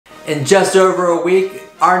In just over a week,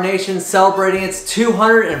 our nation's celebrating its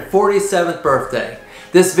 247th birthday.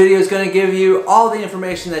 This video is going to give you all the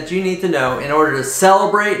information that you need to know in order to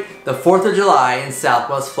celebrate the 4th of July in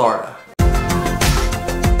Southwest Florida.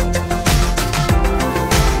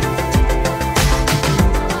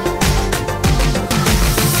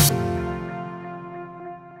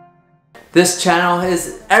 This channel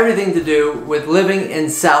has everything to do with living in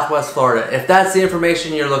Southwest Florida. If that's the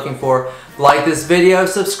information you're looking for, like this video,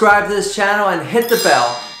 subscribe to this channel, and hit the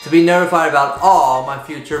bell to be notified about all my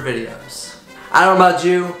future videos. I don't know about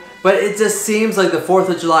you, but it just seems like the 4th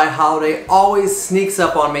of July holiday always sneaks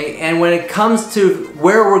up on me, and when it comes to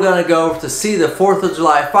where we're going to go to see the 4th of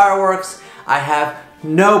July fireworks, I have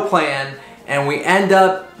no plan, and we end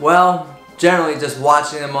up, well, generally just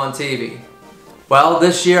watching them on TV. Well,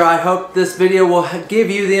 this year I hope this video will give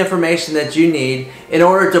you the information that you need in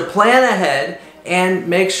order to plan ahead and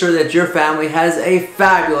make sure that your family has a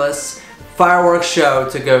fabulous fireworks show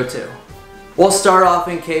to go to. We'll start off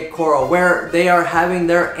in Cape Coral, where they are having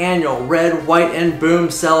their annual Red, White, and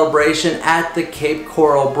Boom celebration at the Cape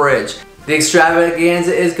Coral Bridge. The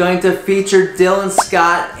extravaganza is going to feature Dylan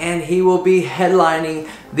Scott, and he will be headlining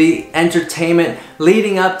the entertainment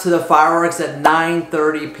leading up to the fireworks at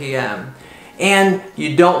 9:30 p.m. And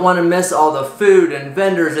you don't want to miss all the food and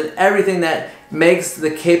vendors and everything that makes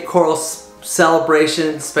the Cape Coral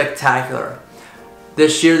celebration spectacular.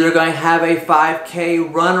 This year they're going to have a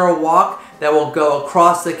 5K run or walk that will go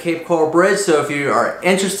across the Cape Coral Bridge. So if you are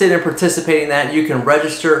interested in participating in that, you can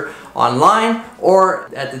register online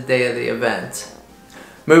or at the day of the event.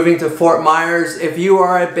 Moving to Fort Myers, if you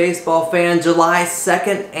are a baseball fan, July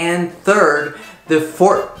 2nd and 3rd, the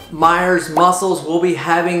Fort Myers Muscles will be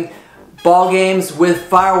having ball games with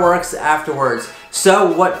fireworks afterwards.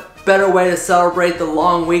 So what better way to celebrate the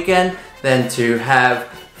long weekend than to have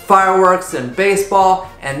fireworks and baseball,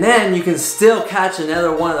 and then you can still catch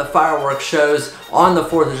another one of the fireworks shows on the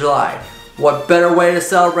 4th of July. What better way to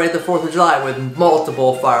celebrate the 4th of July with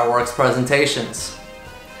multiple fireworks presentations?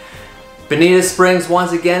 Bonita Springs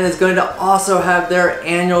once again is going to also have their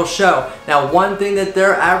annual show. Now, one thing that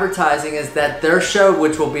they're advertising is that their show,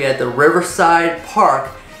 which will be at the Riverside Park,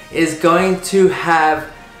 is going to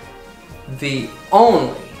have the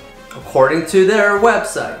only, according to their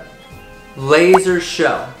website, laser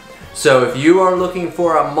show. So if you are looking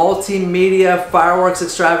for a multimedia fireworks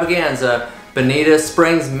extravaganza, Bonita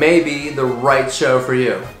Springs may be the right show for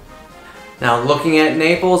you. Now, looking at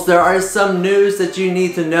Naples, there are some news that you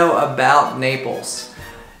need to know about Naples.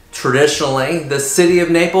 Traditionally, the city of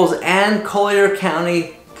Naples and Collier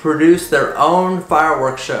County produce their own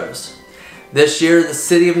fireworks shows. This year, the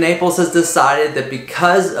city of Naples has decided that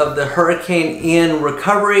because of the Hurricane Ian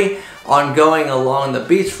recovery ongoing along the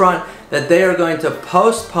beachfront, that they are going to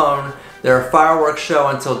postpone their fireworks show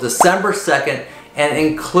until December 2nd and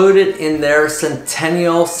include it in their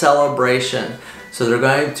centennial celebration. So they're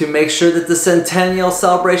going to make sure that the centennial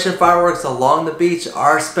celebration fireworks along the beach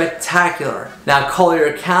are spectacular. Now,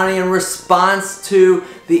 Collier County, in response to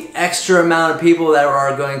the extra amount of people that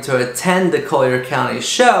are going to attend the Collier County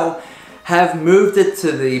show, have moved it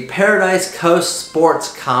to the Paradise Coast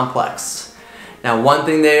Sports Complex. Now, one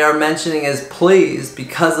thing they are mentioning is, please,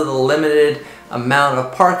 because of the limited amount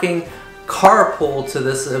of parking, carpool to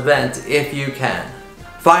this event if you can.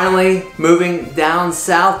 Finally, moving down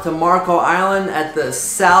south to Marco Island at the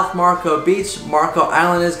South Marco Beach, Marco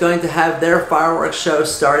Island is going to have their fireworks show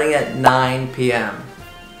starting at 9 p.m.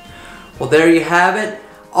 Well, there you have it.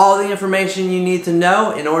 All the information you need to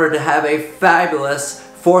know in order to have a fabulous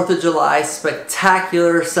 4th of July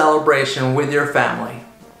spectacular celebration with your family.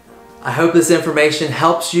 I hope this information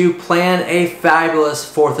helps you plan a fabulous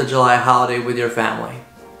 4th of July holiday with your family.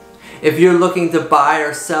 If you're looking to buy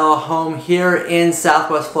or sell a home here in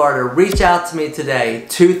Southwest Florida, reach out to me today,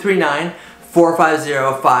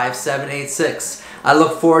 239-450-5786. I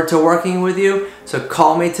look forward to working with you, so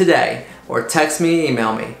call me today or text me,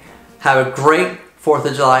 email me. Have a great 4th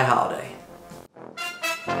of July holiday.